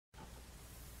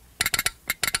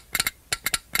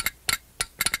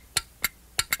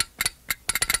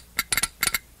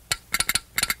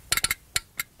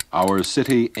Our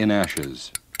city in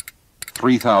ashes.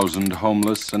 3,000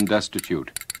 homeless and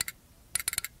destitute.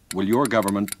 Will your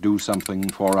government do something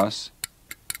for us?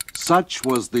 Such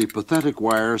was the pathetic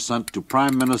wire sent to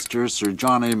Prime Minister Sir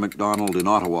John A. Macdonald in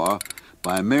Ottawa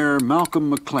by Mayor Malcolm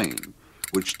McLean,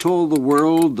 which told the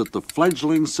world that the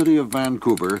fledgling city of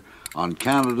Vancouver on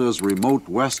Canada's remote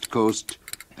west coast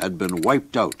had been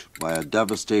wiped out by a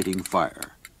devastating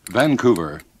fire.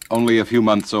 Vancouver, only a few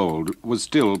months old, was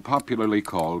still popularly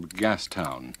called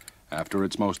Gastown, after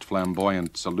its most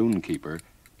flamboyant saloon keeper,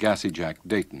 Gassy Jack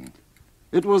Dayton.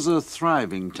 It was a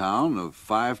thriving town of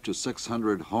 500 to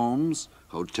 600 homes,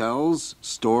 hotels,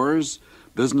 stores,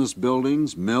 business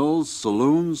buildings, mills,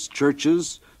 saloons,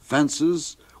 churches,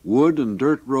 fences, wood and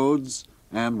dirt roads,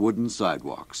 and wooden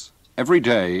sidewalks. Every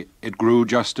day it grew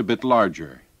just a bit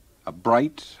larger. A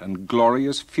bright and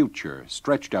glorious future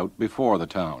stretched out before the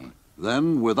town.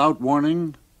 Then, without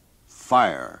warning,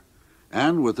 fire.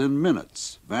 And within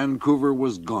minutes, Vancouver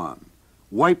was gone,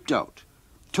 wiped out,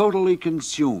 totally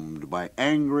consumed by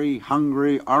angry,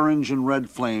 hungry, orange and red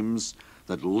flames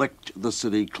that licked the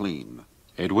city clean.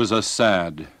 It was a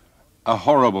sad, a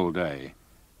horrible day,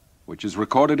 which is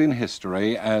recorded in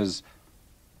history as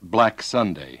Black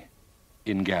Sunday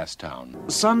in Gastown.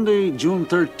 Sunday, June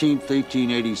 13th,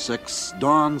 1886,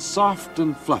 dawned soft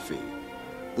and fluffy.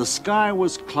 The sky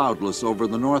was cloudless over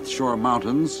the North Shore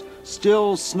Mountains,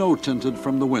 still snow-tinted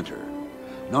from the winter.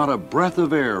 Not a breath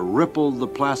of air rippled the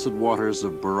placid waters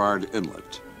of Burrard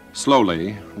Inlet.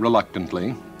 Slowly,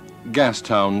 reluctantly,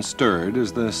 Gastown stirred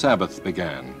as the Sabbath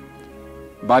began.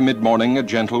 By mid-morning, a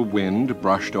gentle wind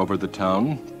brushed over the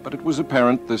town, but it was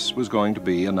apparent this was going to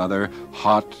be another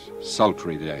hot,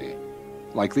 sultry day,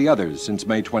 like the others since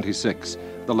May 26,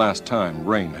 the last time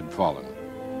rain had fallen.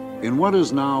 In what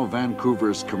is now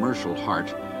Vancouver's commercial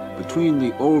heart, between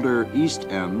the older East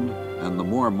End and the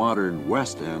more modern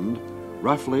West End,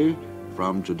 roughly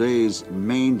from today's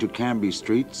Main to Cambie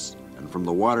Streets and from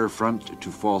the waterfront to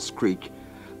False Creek,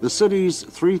 the city's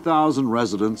 3,000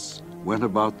 residents went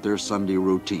about their Sunday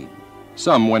routine.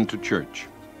 Some went to church.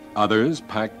 Others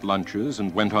packed lunches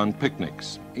and went on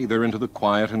picnics, either into the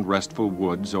quiet and restful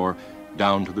woods or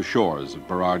down to the shores of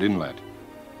Burrard Inlet.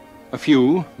 A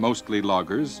few, mostly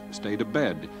loggers, stayed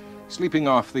abed, sleeping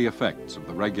off the effects of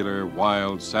the regular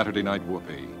wild Saturday night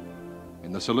whoopee.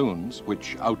 In the saloons,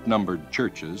 which outnumbered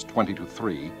churches 20 to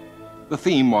 3, the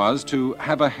theme was to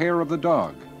have a hair of the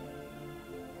dog.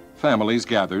 Families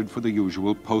gathered for the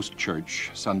usual post-church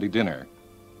Sunday dinner.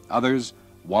 Others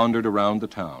wandered around the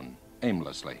town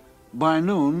aimlessly. By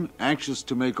noon, anxious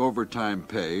to make overtime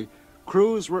pay,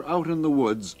 crews were out in the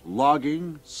woods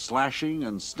logging, slashing,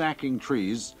 and stacking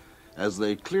trees as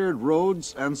they cleared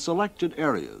roads and selected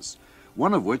areas,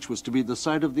 one of which was to be the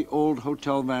site of the old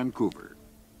Hotel Vancouver.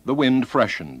 The wind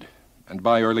freshened, and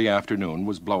by early afternoon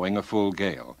was blowing a full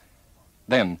gale.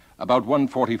 Then, about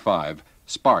 1:45,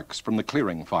 sparks from the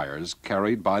clearing fires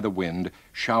carried by the wind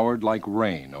showered like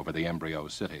rain over the embryo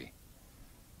city.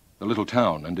 The little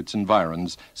town and its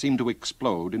environs seemed to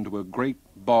explode into a great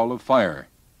ball of fire.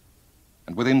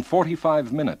 And within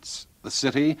 45 minutes, the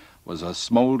city was a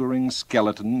smoldering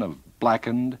skeleton of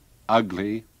blackened,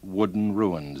 ugly, wooden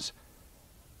ruins.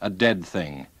 A dead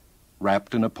thing,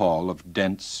 wrapped in a pall of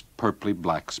dense, purply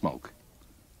black smoke.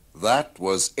 That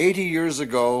was 80 years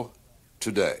ago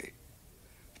today.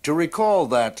 To recall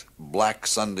that Black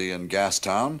Sunday in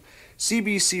Gastown,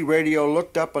 CBC Radio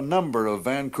looked up a number of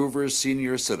Vancouver's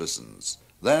senior citizens,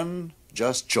 then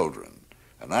just children,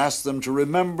 and asked them to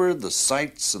remember the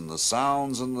sights and the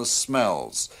sounds and the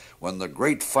smells when the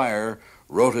Great Fire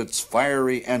wrote its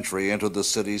fiery entry into the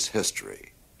city's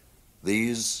history.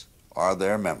 These are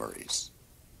their memories.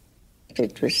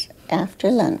 It was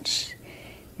after lunch,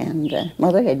 and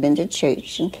Mother had been to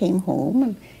church and came home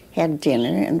and had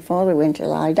dinner, and Father went to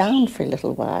lie down for a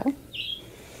little while.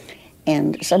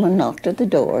 And someone knocked at the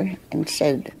door and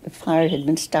said the fire had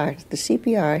been started. The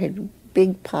CPR had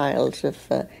big piles of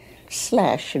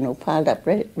slash, piled up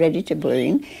ready to burn.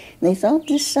 And they thought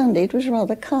this Sunday it was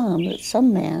rather calm, that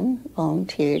some man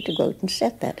volunteered to go out and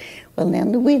set that. Well,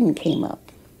 then the wind came up.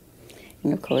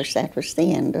 And of course that was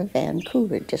the end of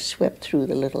Vancouver. It just swept through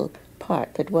the little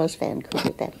part that was Vancouver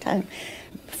at that time.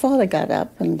 Father got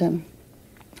up and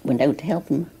went out to help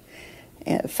him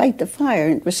fight the fire.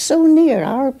 And it was so near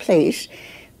our place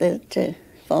that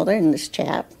Father and this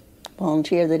chap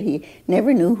volunteered that he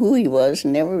never knew who he was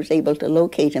and never was able to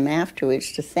locate him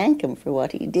afterwards to thank him for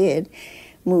what he did,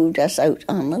 moved us out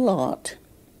on the lot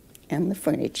and the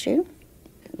furniture.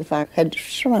 The fire had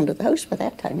surrounded the house by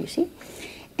that time, you see.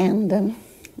 And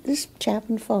this chap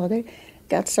and Father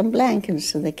got some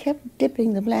blankets, and they kept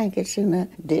dipping the blankets in a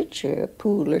ditch or a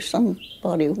pool or some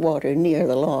body of water near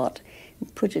the lot,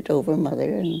 and put it over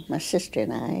Mother and my sister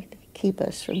and I to keep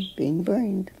us from being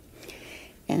burned.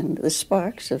 And the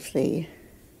sparks of the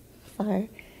fire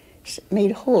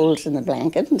made holes in the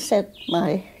blanket and set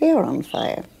my hair on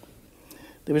fire.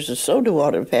 There was a soda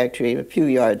water factory a few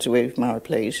yards away from our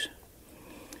place,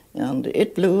 and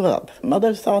it blew up.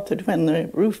 Mother thought that when the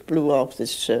roof blew off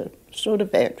this soda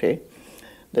factory,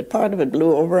 that part of it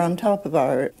blew over on top of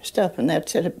our stuff, and that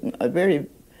set a very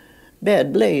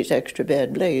bad blaze, extra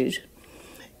bad blaze.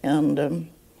 And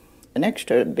an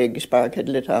extra big spark had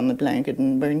lit on the blanket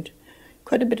and burned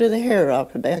quite a bit of the hair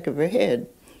off the back of her head.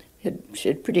 She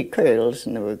had pretty curls,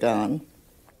 and they were gone.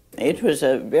 It was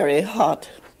a very hot,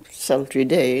 sultry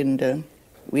day, and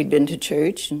we'd been to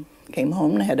church and came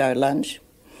home and had our lunch.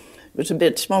 It was a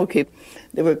bit smoky.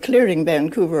 They were clearing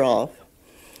Vancouver off.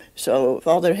 So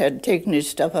Father had taken his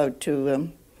stuff out to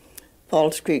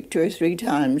Falls Creek 2 or 3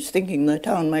 times, thinking the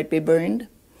town might be burned,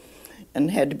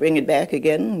 and had to bring it back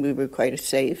again. We were quite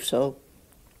safe, so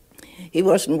he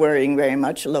wasn't worrying very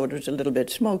much, although it was a little bit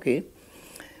smoky.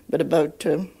 But about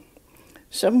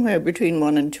somewhere between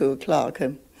 1 and 2 o'clock,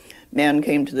 a man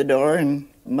came to the door, and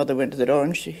Mother went to the door,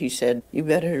 and he said, "You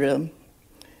better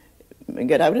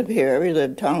get out of here. The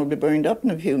town will be burned up in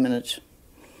a few minutes."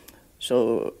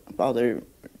 So Father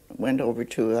went over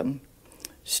to a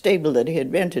stable that he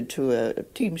had rented to a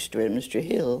teamster, Mr.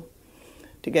 Hill,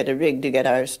 to get a rig to get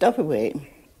our stuff away.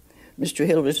 Mr.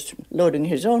 Hill was loading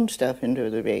his own stuff into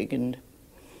the rig, and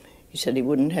he said he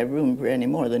wouldn't have room for any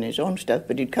more than his own stuff,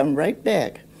 but he'd come right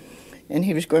back. And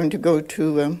he was going to go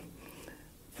to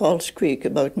Falls Creek,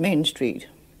 about Main Street.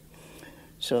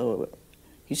 So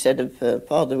he said if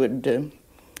Father would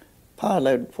pile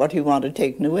out what he wanted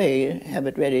taken away, have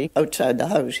it ready outside the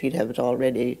house, he'd have it all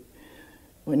ready.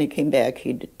 When he came back,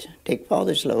 he'd take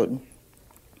Father's load.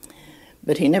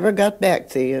 But he never got back.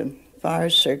 The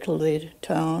fires circled the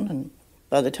town, and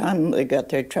by the time they got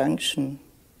their trunks and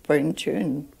furniture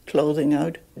and clothing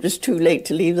out, it was too late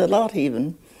to leave the lot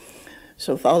even.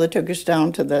 So Father took us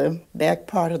down to the back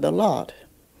part of the lot,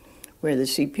 where the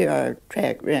CPR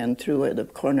track ran through at the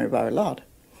corner of our lot.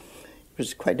 It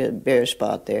was quite a bare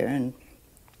spot there, and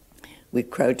we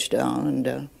crouched down,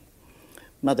 and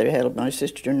Mother held my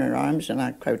sister in her arms, and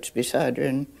I crouched beside her,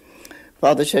 and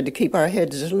Father said to keep our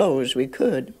heads as low as we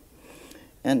could.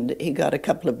 And he got a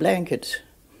couple of blankets,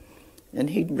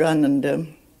 and he'd run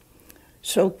and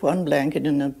soak one blanket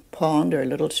in a pond or a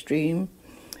little stream,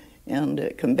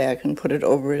 and come back and put it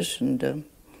over us, and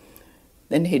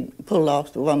then he'd pull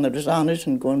off the one that was on us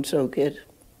and go and soak it.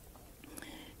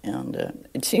 And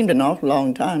it seemed an awful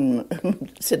long time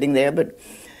sitting there, but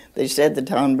they said the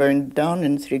town burned down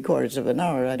in 3/4 of an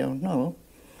hour. I don't know.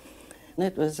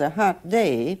 It was a hot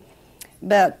day,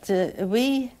 but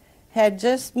we had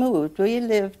just moved. We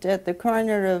lived at the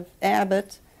corner of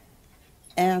Abbott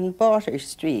and Water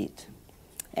Street.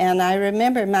 And I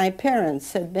remember my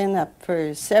parents had been up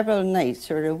for several nights,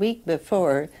 or a week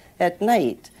before, at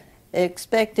night,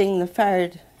 expecting the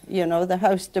fire, the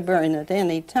house to burn at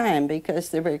any time, because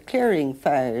there were clearing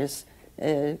fires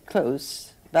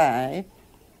close by.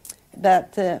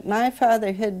 But my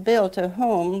father had built a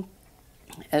home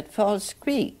at Falls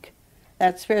Creek.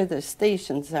 That's where the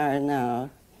stations are now.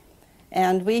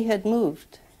 And we had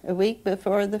moved a week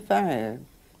before the fire.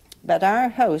 But our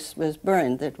house was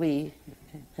burned that we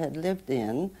had lived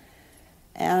in.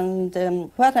 And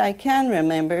what I can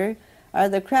remember are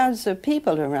the crowds of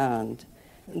people around.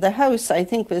 The house, I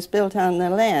think, was built on the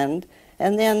land,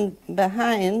 and then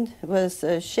behind was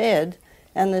a shed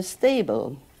and a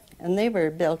stable, and they were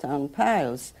built on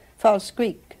piles. Falls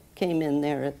Creek came in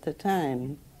there at the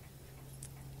time.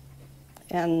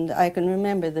 And I can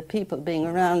remember the people being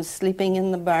around, sleeping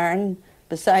in the barn,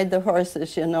 beside the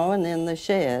horses, and in the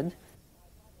shed.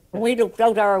 We looked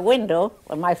out our window,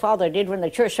 what my father did when the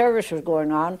church service was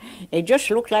going on. It just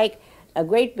looked like a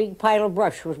great big pile of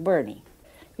brush was burning.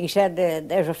 He said,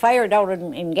 there's a fire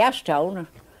down in Gastown.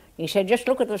 He said, just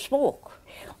look at the smoke.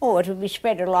 Oh, it would be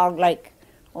spread along like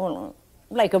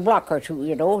a block or two,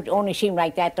 It only seemed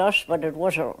like that to us, but it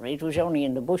was only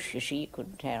in the bush, you see, you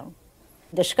couldn't tell.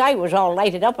 The sky was all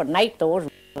lighted up at night, though.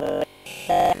 It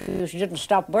didn't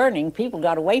stop burning. People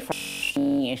got away from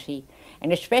it, you see.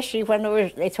 And especially when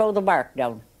they throw the bark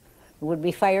down. It would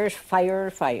be fires, fire,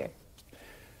 fire.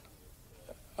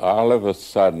 All of a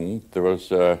sudden, there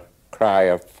was a cry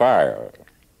of fire.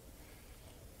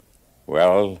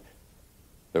 Well,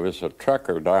 there was a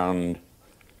trucker down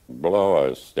below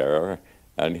us there,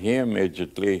 and he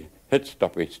immediately hitched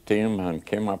up his team and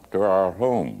came up to our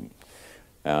home.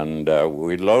 And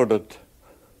we loaded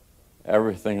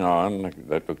everything on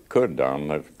that we could on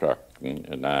the truck,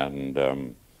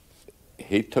 and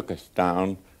he took us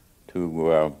down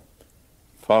to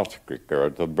False Creek, or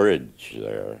the bridge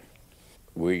there.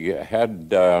 We had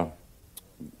to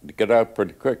get out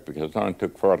pretty quick because it only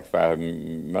took 45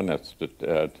 minutes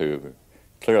to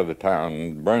clear the town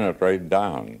and burn it right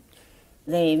down.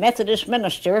 The Methodist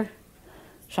minister,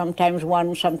 sometimes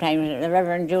one, sometimes the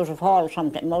Reverend Joseph Hall,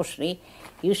 mostly,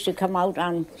 used to come out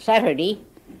on Saturday,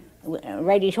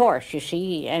 ride his horse, you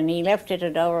see, and he left it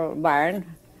at our barn,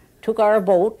 took our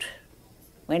boat,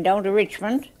 went down to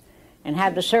Richmond, and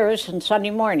had the service on Sunday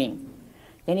morning.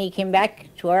 Then he came back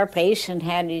to our place and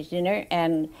had his dinner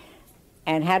and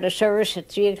had a service at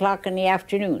 3 o'clock in the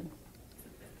afternoon.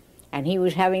 And he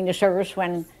was having the service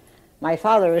when my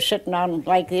father was sitting on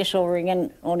like this over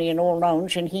again, only an old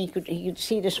lounge, and he could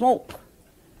see the smoke.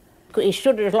 He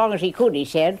stood as long as he could, he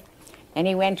said, and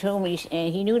he went home.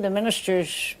 He knew the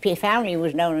minister's family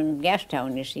was down in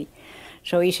Gastown, you see.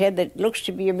 So he said, that looks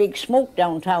to be a big smoke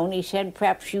downtown. He said,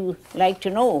 perhaps you'd like to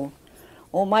know.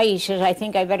 Oh my, he says, I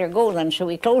think I better go then. So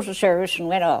we closed the service and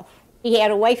went off. He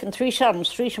had a wife and 3 sons,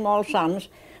 3 small sons,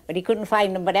 but he couldn't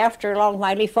find them. But after a long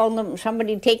while, he found them,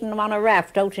 somebody had taken them on a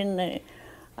raft out in the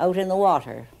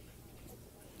water.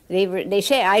 They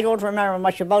say, I don't remember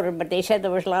much about it, but they said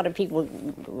there was a lot of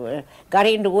people got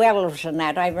into wells and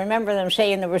that. I remember them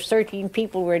saying there was 13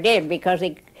 people were dead because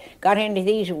they got into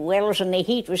these wells and the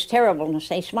heat was terrible and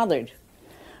they smothered.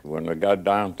 When we got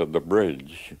down to the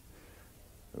bridge,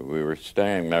 we were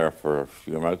staying there for a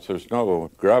few months. There's no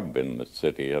grub in the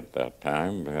city at that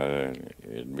time. It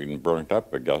had been burnt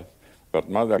up, I guess. But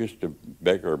Mother used to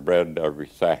bake her bread every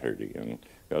Saturday and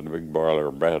got a big boiler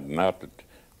of bread, and that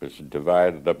was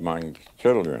divided among the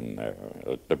children there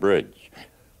at the bridge.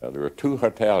 There were 2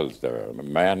 hotels there. A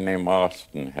man named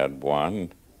Austin had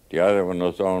one. The other one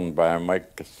was owned by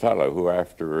Mike Costello, who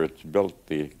afterwards built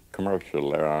the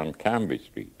commercial there on Canby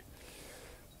Street.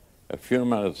 A few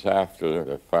minutes after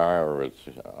the fire was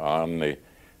on, they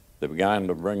began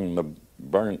to bring the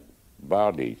burnt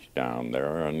bodies down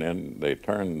there, and then they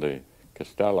turned the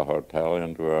Costello Hotel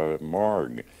into a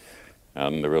morgue.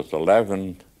 And there was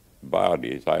 11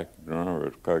 bodies. I remember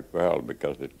it quite well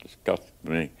because it disgusted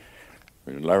me.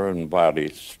 11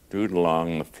 bodies strewed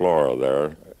along the floor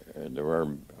there. They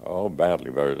were all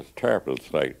badly, but it was a terrible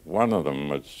sight. One of them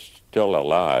was still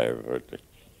alive. It was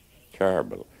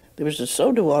terrible. There was a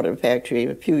soda water factory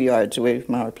a few yards away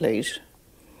from our place,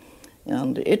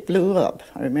 and it blew up.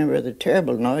 I remember the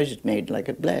terrible noise it made, like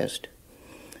a blast.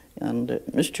 And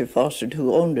Mr. Foster,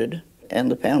 who owned it,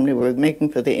 and the family were making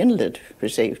for the inlet for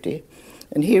safety,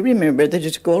 and he remembered that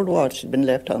his gold watch had been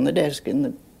left on the desk in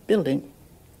the building.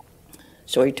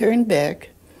 So he turned back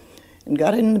and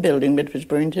got in the building, but was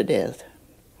burned to death.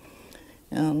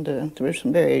 And there were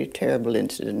some very terrible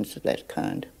incidents of that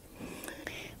kind.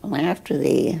 Well, after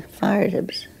the fire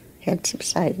had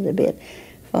subsided a bit,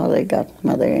 Father got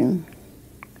Mother and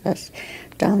us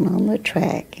down on the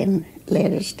track and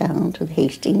led us down to the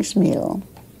Hastings Mill.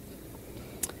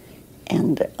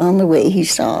 And on the way, he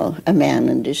saw a man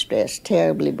in distress,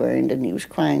 terribly burned, and he was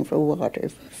crying for water.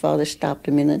 Father stopped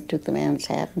a minute, took the man's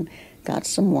hat, and got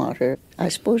some water. I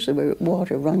suppose there were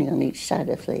water running on each side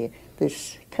of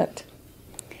this cut.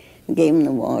 Gave him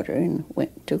the water and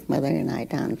took Mother and I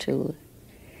down to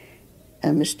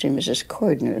Mr. and Mrs.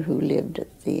 Cordner, who lived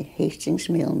at the Hastings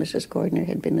Mill. Mrs. Cordner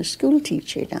had been a school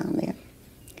teacher down there.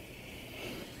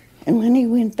 And when he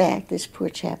went back, this poor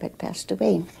chap had passed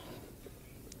away,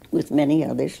 with many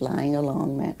others lying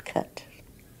along that cut.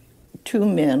 2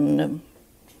 men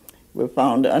were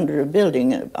found under a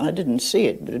building. I didn't see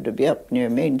it, but it would be up near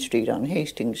Main Street on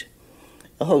Hastings,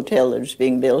 a hotel that was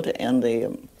being built,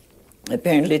 and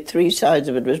apparently 3 sides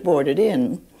of it was boarded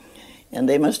in. And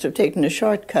they must have taken a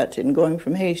shortcut in going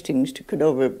from Hastings to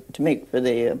Koshovoy to make for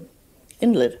the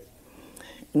inlet.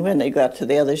 And when they got to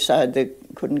the other side, they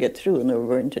couldn't get through, and they were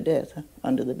burned to death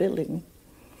under the building.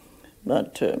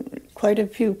 But quite a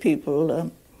few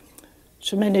people,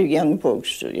 so many young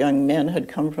folks, young men had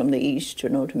come from the east,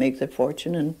 to make their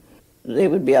fortune, and they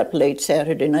would be up late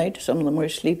Saturday night. Some of them were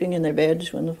sleeping in their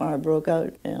beds when the fire broke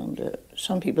out, and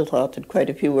some people thought that quite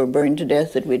a few were burned to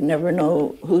death, that we'd never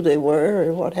know who they were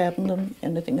or what happened to them,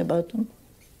 anything about them.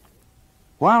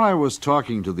 While I was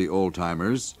talking to the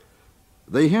old-timers,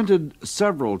 they hinted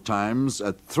several times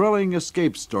at thrilling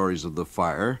escape stories of the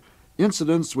fire,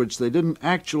 incidents which they didn't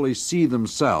actually see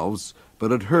themselves, but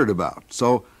had heard about.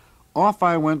 So off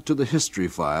I went to the history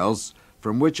files,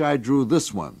 from which I drew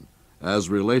this one, as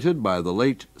related by the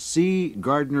late C.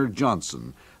 Gardner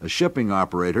Johnson, a shipping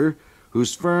operator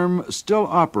whose firm still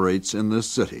operates in this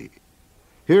city.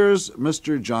 Here's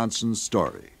Mr. Johnson's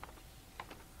story.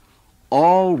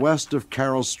 All west of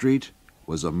Carroll Street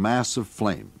was a mass of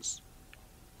flames.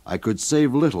 I could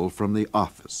save little from the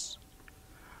office.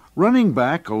 Running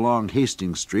back along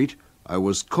Hastings Street, I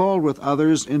was called with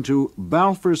others into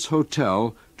Balfour's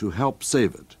Hotel to help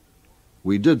save it.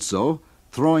 We did so,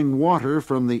 throwing water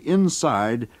from the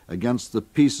inside against the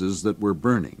pieces that were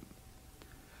burning.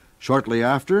 Shortly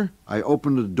after, I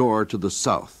opened a door to the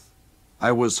south.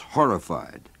 I was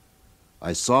horrified.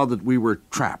 I saw that we were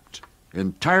trapped,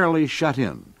 entirely shut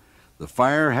in, the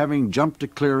fire having jumped a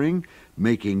clearing,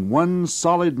 making one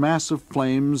solid mass of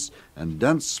flames and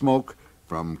dense smoke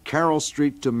from Carroll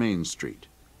Street to Main Street.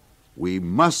 We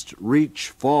must reach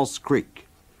False Creek.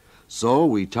 So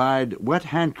we tied wet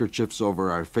handkerchiefs over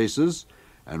our faces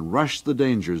and rushed the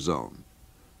danger zone.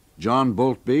 John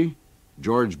Boltby,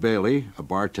 George Bailey, a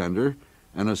bartender,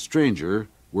 and a stranger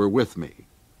were with me.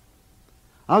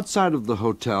 Outside of the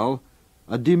hotel,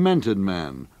 a demented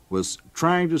man was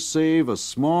trying to save a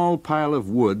small pile of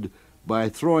wood by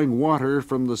throwing water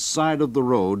from the side of the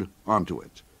road onto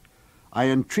it. I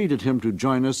entreated him to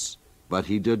join us, but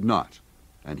he did not,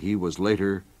 and he was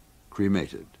later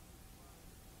cremated.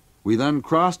 We then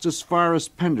crossed as far as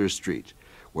Pender Street,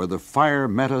 where the fire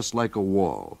met us like a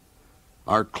wall.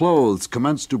 Our clothes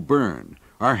commenced to burn,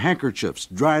 our handkerchiefs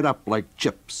dried up like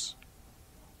chips.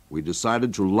 We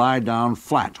decided to lie down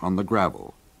flat on the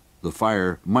gravel. The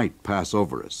fire might pass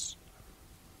over us.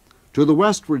 To the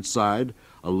westward side,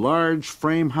 a large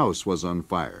frame house was on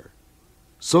fire,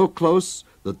 so close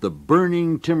that the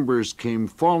burning timbers came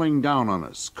falling down on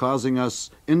us, causing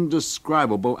us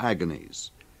indescribable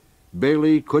agonies.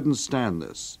 Bailey couldn't stand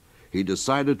this. He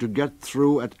decided to get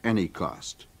through at any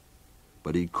cost.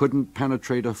 But he couldn't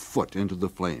penetrate a foot into the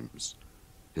flames.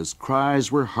 His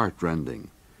cries were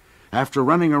heartrending. After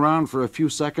running around for a few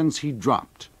seconds, he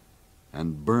dropped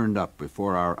and burned up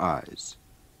before our eyes.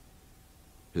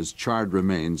 His charred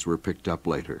remains were picked up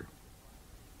later.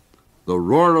 The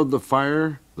roar of the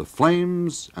fire, the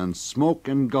flames, and smoke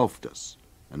engulfed us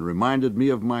and reminded me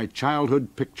of my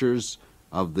childhood pictures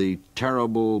of the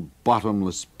terrible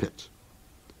bottomless pit.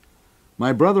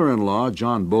 My brother-in-law,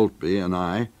 John Boltby, and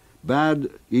I bade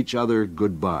each other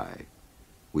goodbye.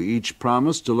 We each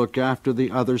promised to look after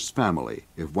the other's family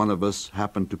if one of us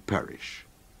happened to perish.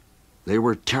 They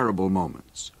were terrible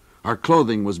moments. Our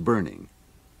clothing was burning.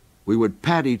 We would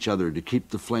pat each other to keep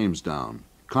the flames down.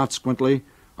 Consequently,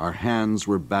 our hands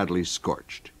were badly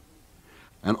scorched.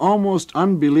 An almost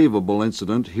unbelievable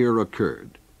incident here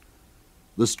occurred.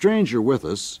 The stranger with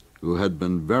us, who had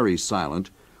been very silent,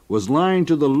 was lying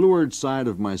to the leeward side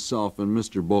of myself and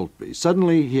Mr. Boltby.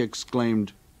 Suddenly he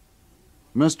exclaimed,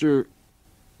 "Mister,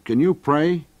 can you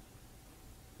pray?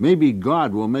 Maybe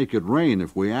God will make it rain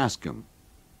if we ask him."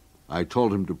 I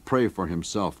told him to pray for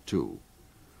himself, too.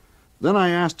 Then I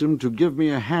asked him to give me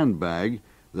a handbag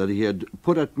that he had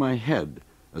put at my head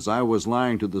as I was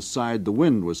lying to the side the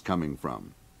wind was coming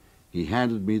from. He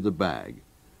handed me the bag.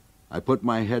 I put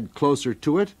my head closer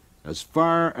to it, as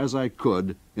far as I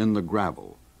could, in the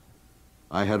gravel.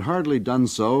 I had hardly done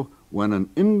so when an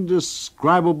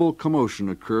indescribable commotion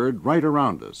occurred right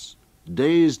around us.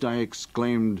 Dazed, I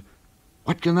exclaimed,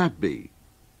 "What can that be?"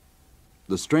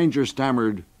 The stranger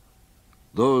stammered,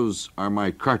 "Those are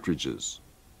my cartridges."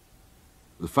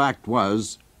 The fact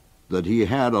was that he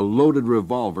had a loaded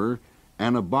revolver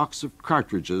and a box of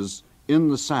cartridges in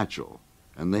the satchel,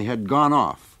 and they had gone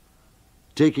off,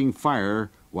 taking fire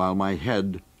while my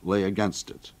head lay against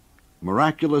it.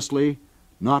 Miraculously,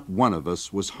 not one of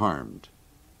us was harmed.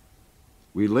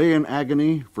 We lay in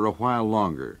agony for a while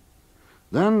longer.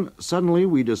 Then suddenly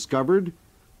we discovered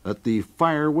that the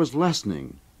fire was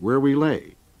lessening where we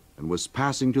lay and was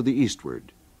passing to the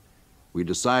eastward. We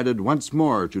decided once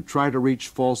more to try to reach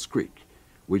False Creek,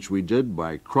 which we did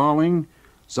by crawling,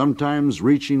 sometimes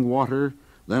reaching water,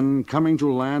 then coming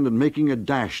to land and making a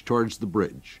dash towards the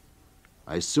bridge.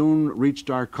 I soon reached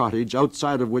our cottage,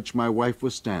 outside of which my wife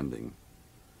was standing.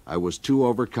 I was too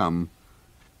overcome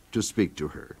to speak to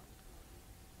her.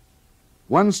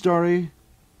 One story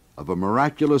of a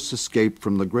miraculous escape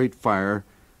from the great fire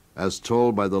as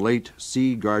told by the late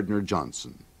C. Gardner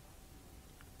Johnson.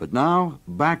 But now,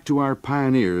 back to our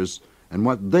pioneers and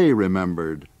what they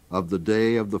remembered of the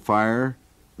day of the fire,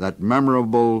 that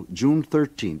memorable June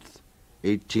 13th,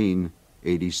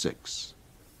 1886.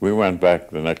 We went back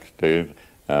the next day,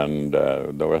 and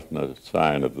there wasn't a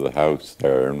sign of the house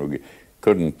there, and we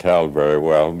couldn't tell very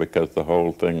well because the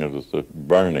whole thing was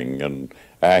burning and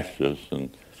ashes,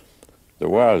 and there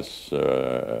was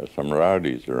some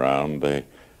rowdies around. They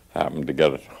happened to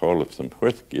get a hold of some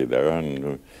whiskey there,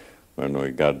 and when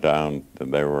we got down,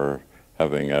 they were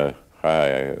having a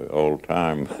high old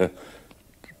time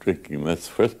drinking this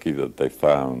whiskey that they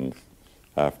found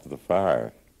after the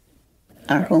fire.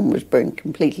 Our home was burned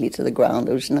completely to the ground.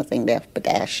 There was nothing left but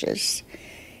ashes.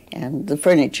 And the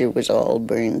furniture was all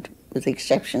burned, with the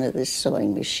exception of this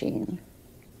sewing machine.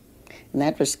 And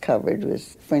that was covered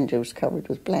with, furniture was covered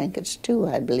with blankets too,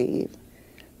 I believe.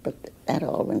 But that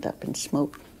all went up in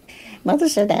smoke. Mother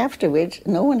said afterwards,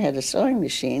 no one had a sewing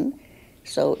machine,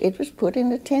 so it was put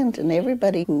in a tent, and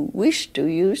everybody who wished to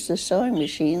used the sewing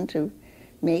machine to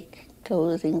make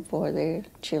clothing for their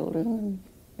children and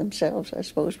themselves, I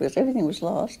suppose, because everything was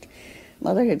lost.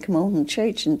 Mother had come home from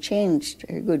church and changed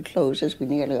her good clothes, as we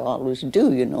nearly always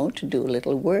do, you know, to do a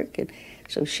little work. And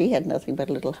so she had nothing but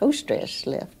a little house dress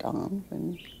left on.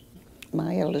 And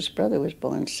my eldest brother was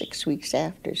born 6 weeks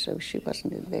after, so she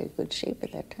wasn't in very good shape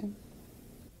at that time.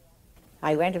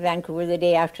 I went to Vancouver the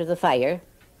day after the fire,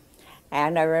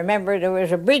 and I remember there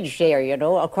was a bridge there, you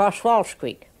know, across Falls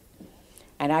Creek.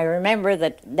 And I remember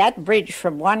that bridge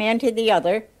from one end to the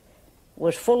other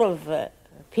was full of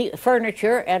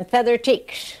furniture and feather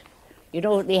ticks. You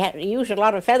know, they used a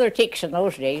lot of feather ticks in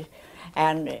those days,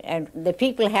 and the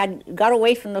people had got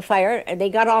away from the fire, and they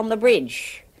got on the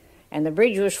bridge. And the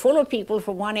bridge was full of people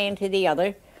from one end to the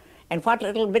other, and what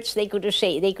little bits they could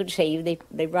save,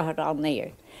 they brought it on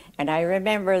there. And I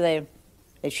remember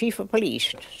the chief of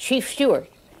police, Chief Stewart,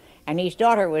 and his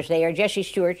daughter was there, Jessie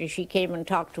Stewart, and she came and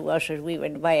talked to us as we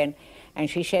went by, and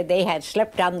she said they had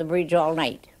slept on the bridge all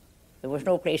night. There was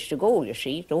no place to go, you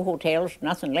see, no hotels,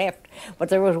 nothing left. But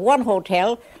there was one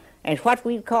hotel, and what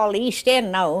we call the East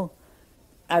End now.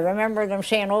 I remember them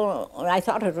saying, oh, I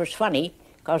thought it was funny,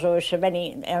 because there were so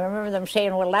many. I remember them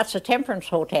saying, well, that's a temperance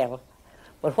hotel.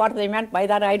 But what they meant by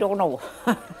that, I don't know.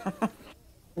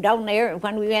 Down there,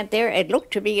 when we went there, it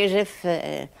looked to me as if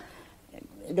the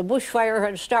bushfire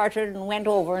had started and went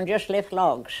over and just left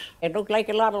logs. It looked like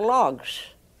a lot of logs.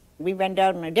 We went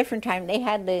down a different time. They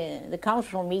had the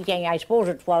council meeting, I suppose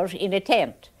it was, in a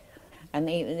tent. And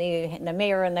the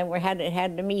mayor and them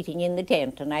had the meeting in the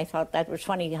tent. And I thought that was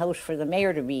funny house for the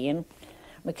mayor to be in.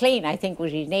 McLean, I think,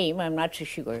 was his name. I'm not so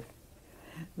sure.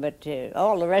 But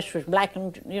all the rest was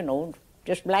blackened, you know,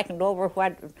 just blackened over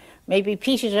what, maybe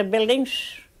pieces of buildings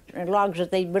and logs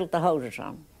that they built the houses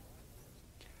on.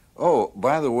 Oh,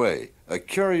 by the way, a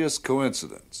curious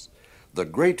coincidence. The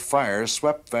Great Fire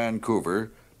swept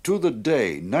Vancouver to the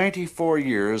day 94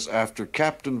 years after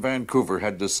Captain Vancouver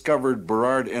had discovered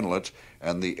Burrard Inlet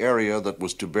and the area that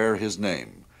was to bear his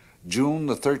name, June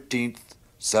the 13th,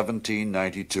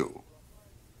 1792.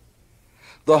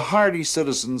 The hardy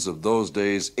citizens of those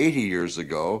days 80 years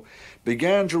ago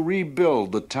began to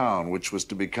rebuild the town which was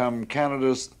to become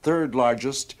Canada's third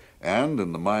largest and,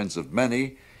 in the minds of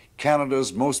many,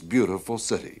 Canada's most beautiful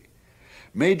city.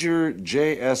 Major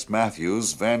J.S.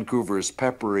 Matthews, Vancouver's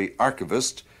peppery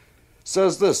archivist,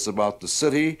 says this about the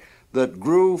city that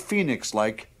grew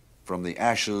phoenix-like from the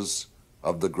ashes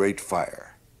of the Great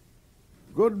Fire.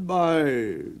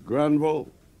 Goodbye, Granville.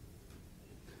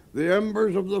 The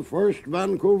embers of the first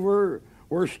Vancouver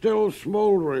were still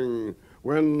smoldering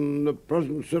when the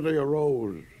present city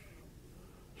arose.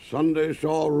 Sunday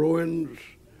saw ruins,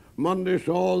 Monday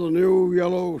saw the new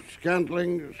yellow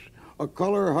scantlings, a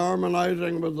color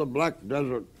harmonizing with the black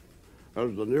desert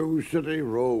as the new city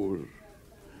rose.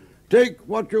 Take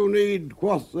what you need,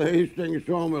 quoth the Hastings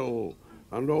sawmill,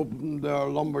 and opened their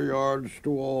lumber yards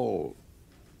to all.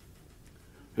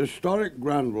 Historic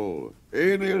Granville,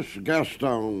 alias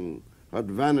Gastown, had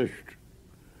vanished.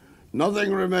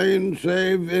 Nothing remained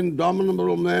save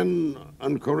indomitable men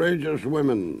and courageous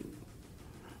women.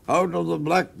 Out of the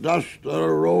black dust that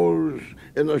arose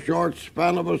in the short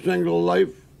span of a single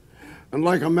life, and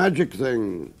like a magic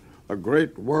thing, a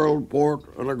great world port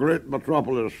and a great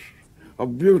metropolis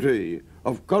of beauty,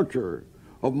 of culture,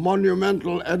 of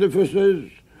monumental edifices,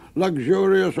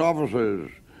 luxurious offices,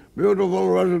 beautiful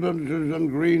residences and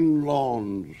green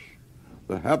lawns,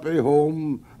 the happy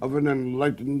home of an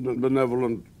enlightened and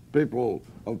benevolent people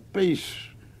of peace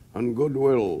and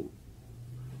goodwill.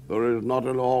 There is not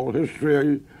in all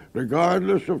history,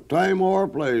 regardless of time or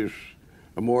place,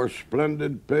 a more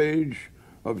splendid page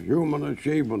of human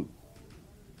achievement.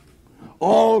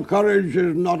 All courage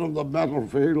is not of the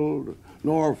battlefield,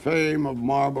 nor fame of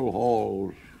marble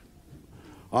halls.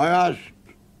 I asked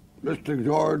Mr.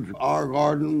 George R.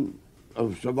 Gordon,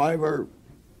 of Survivor,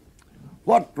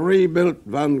 what rebuilt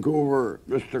Vancouver,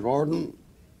 Mr. Gordon?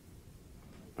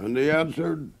 And he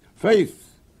answered,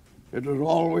 faith. It was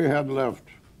all we had left.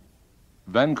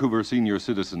 Vancouver senior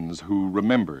citizens who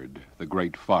remembered the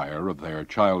great fire of their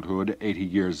childhood 80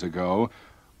 years ago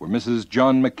were Mrs.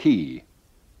 John MacKee,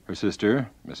 her sister,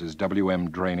 Mrs.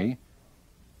 W.M. Drainey,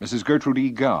 Mrs. Gertrude E.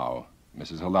 Gow,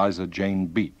 Mrs. Eliza Jane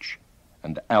Beach,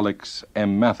 and Alex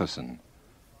M. Matheson.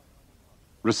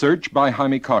 Research by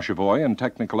Heimey Koshovoy and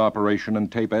technical operation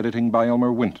and tape editing by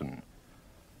Omar Winton.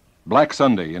 Black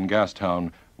Sunday in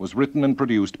Gastown was written and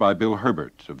produced by Bill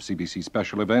Herbert of CBC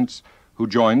Special Events, who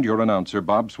joined your announcer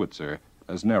Bob Switzer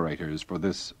as narrators for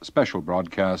this special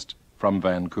broadcast from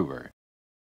Vancouver.